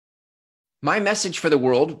My message for the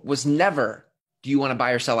world was never, do you want to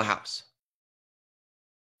buy or sell a house?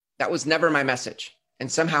 That was never my message.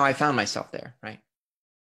 And somehow I found myself there, right?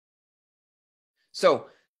 So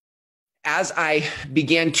as I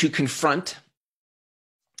began to confront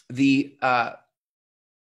the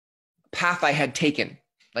path I had taken,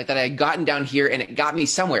 like that I had gotten down here and it got me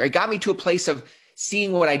somewhere. It got me to a place of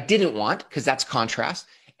seeing what I didn't want, because that's contrast,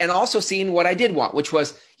 and also seeing what I did want, which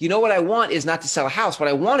was, you know, what I want is not to sell a house. What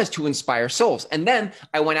I want is to inspire souls. And then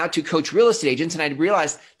I went out to coach real estate agents and I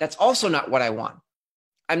realized that's also not what I want.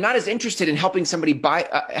 I'm not as interested in helping somebody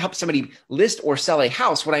help somebody list or sell a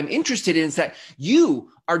house. What I'm interested in is that you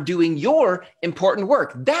are doing your important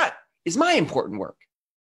work. That is my important work.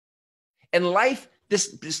 And life,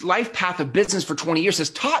 this life path of business for 20 years has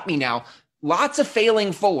taught me now lots of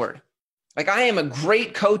failing forward. Like, I am a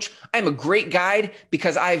great coach. I'm a great guide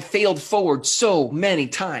because I've failed forward so many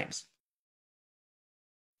times.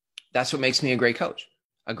 That's what makes me a great coach,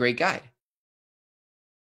 a great guide.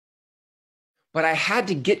 But I had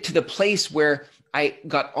to get to the place where I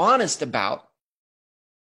got honest about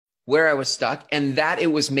where I was stuck and that it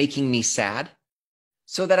was making me sad,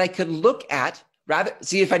 so that I could look at,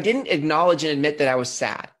 if I didn't acknowledge and admit that I was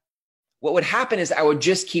sad, what would happen is I would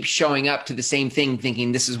just keep showing up to the same thing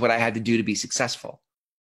thinking this is what I had to do to be successful.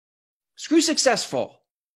 Screw successful.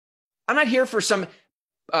 I'm not here for some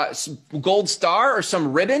gold star or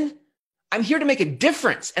some ribbon. I'm here to make a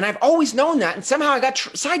difference. And I've always known that. And somehow I got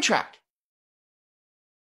sidetracked.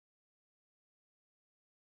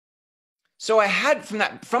 So I had,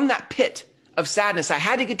 from that pit of sadness, I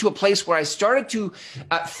had to get to a place where I started to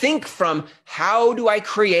think from, how do I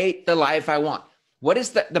create the life I want? What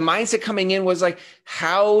is the mindset coming in was like,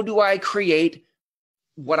 how do I create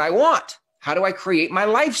what I want? How do I create my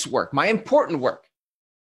life's work, my important work?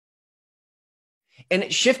 And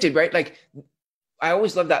it shifted, right? Like, I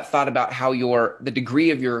always love that thought about how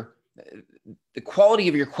the quality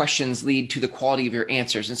of your questions lead to the quality of your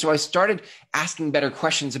answers. And so I started asking better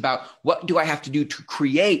questions about, what do I have to do to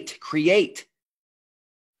create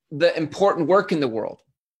the important work in the world?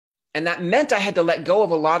 And that meant I had to let go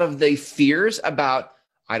of a lot of the fears about,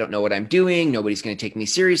 I don't know what I'm doing. Nobody's going to take me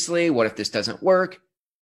seriously. What if this doesn't work?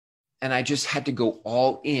 And I just had to go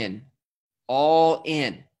all in on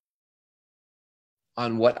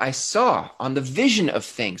what I saw, on the vision of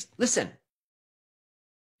things. Listen,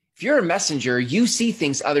 if you're a messenger, you see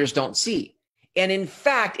things others don't see. And in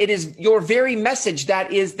fact, it is your very message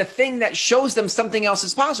that is the thing that shows them something else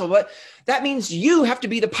is possible. But that means you have to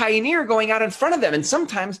be the pioneer going out in front of them. And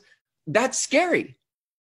sometimes that's scary.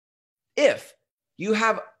 If you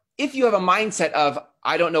have a mindset of,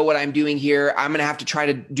 I don't know what I'm doing here, I'm going to have to try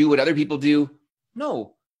to do what other people do.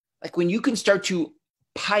 No, like, when you can start to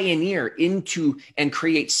pioneer into and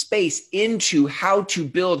create space into how to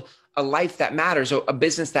build a life that matters, a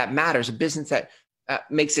business that matters, a business that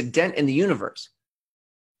makes a dent in the universe.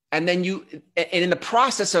 And then in the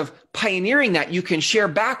process of pioneering that, you can share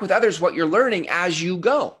back with others what you're learning as you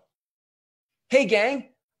go. Hey, gang,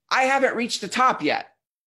 I haven't reached the top yet,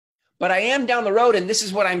 but I am down the road and this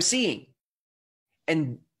is what I'm seeing.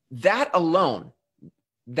 And that alone,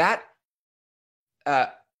 that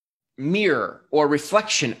mirror or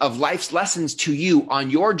reflection of life's lessons to you on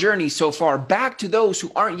your journey so far back to those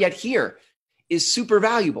who aren't yet here is super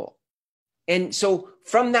valuable. And so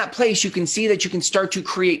from that place, you can see that you can start to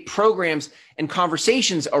create programs and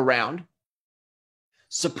conversations around,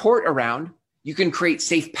 support around, you can create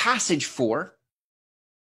safe passage for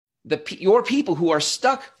your people who are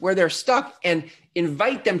stuck where they're stuck and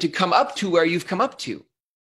invite them to come up to where you've come up to.